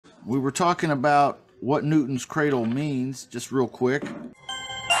we were talking about what Newton's cradle means, just real quick.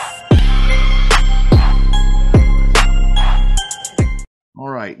 All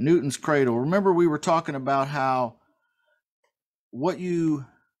right, Newton's cradle. Remember we were talking about how what you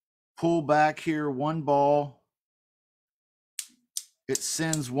pull back here, one ball, it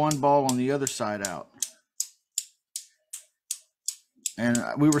sends one ball on the other side out. And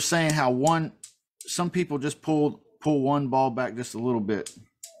we were saying how some people just pull one ball back just a little bit.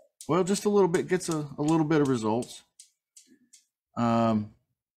 Well, just a little bit gets a little bit of results.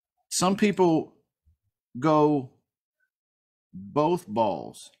 Some people go both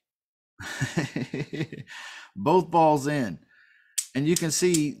balls, both balls in, and you can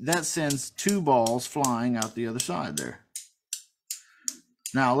see that sends two balls flying out the other side there.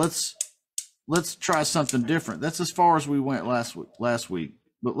 Now let's try something different. That's as far as we went last week.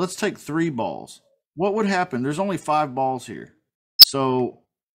 But let's take three balls. What would happen? There's only 5 balls here. So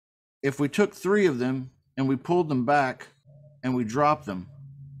if we took 3 of them and we pulled them back and we dropped them,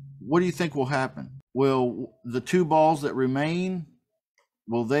 what do you think will happen? Will the 2 balls that remain,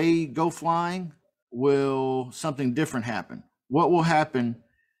 will they go flying? Will something different happen? What will happen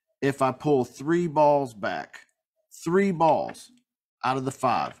if I pull 3 balls back? 3 balls out of the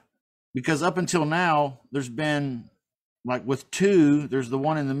 5. Because up until now, there's been, like with 2, there's the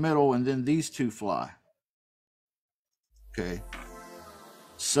one in the middle, and then these 2 fly. Okay.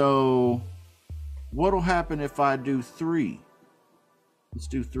 So what'll happen if I do 3? Let's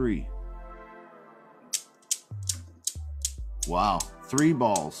do 3. Wow, 3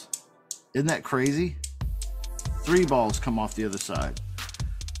 balls. Isn't that crazy? 3 balls come off the other side.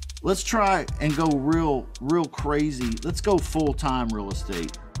 Let's try and go real crazy. Let's go full-time real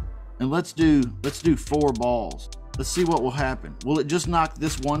estate. And let's do 4 balls. Let's see what will happen. Will it just knock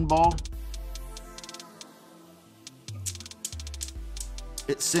this one ball?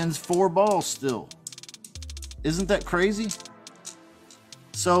 It sends 4 balls still. Isn't that crazy?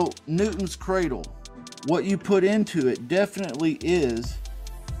 So Newton's cradle, what you put into it definitely is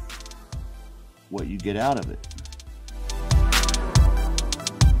what you get out of it.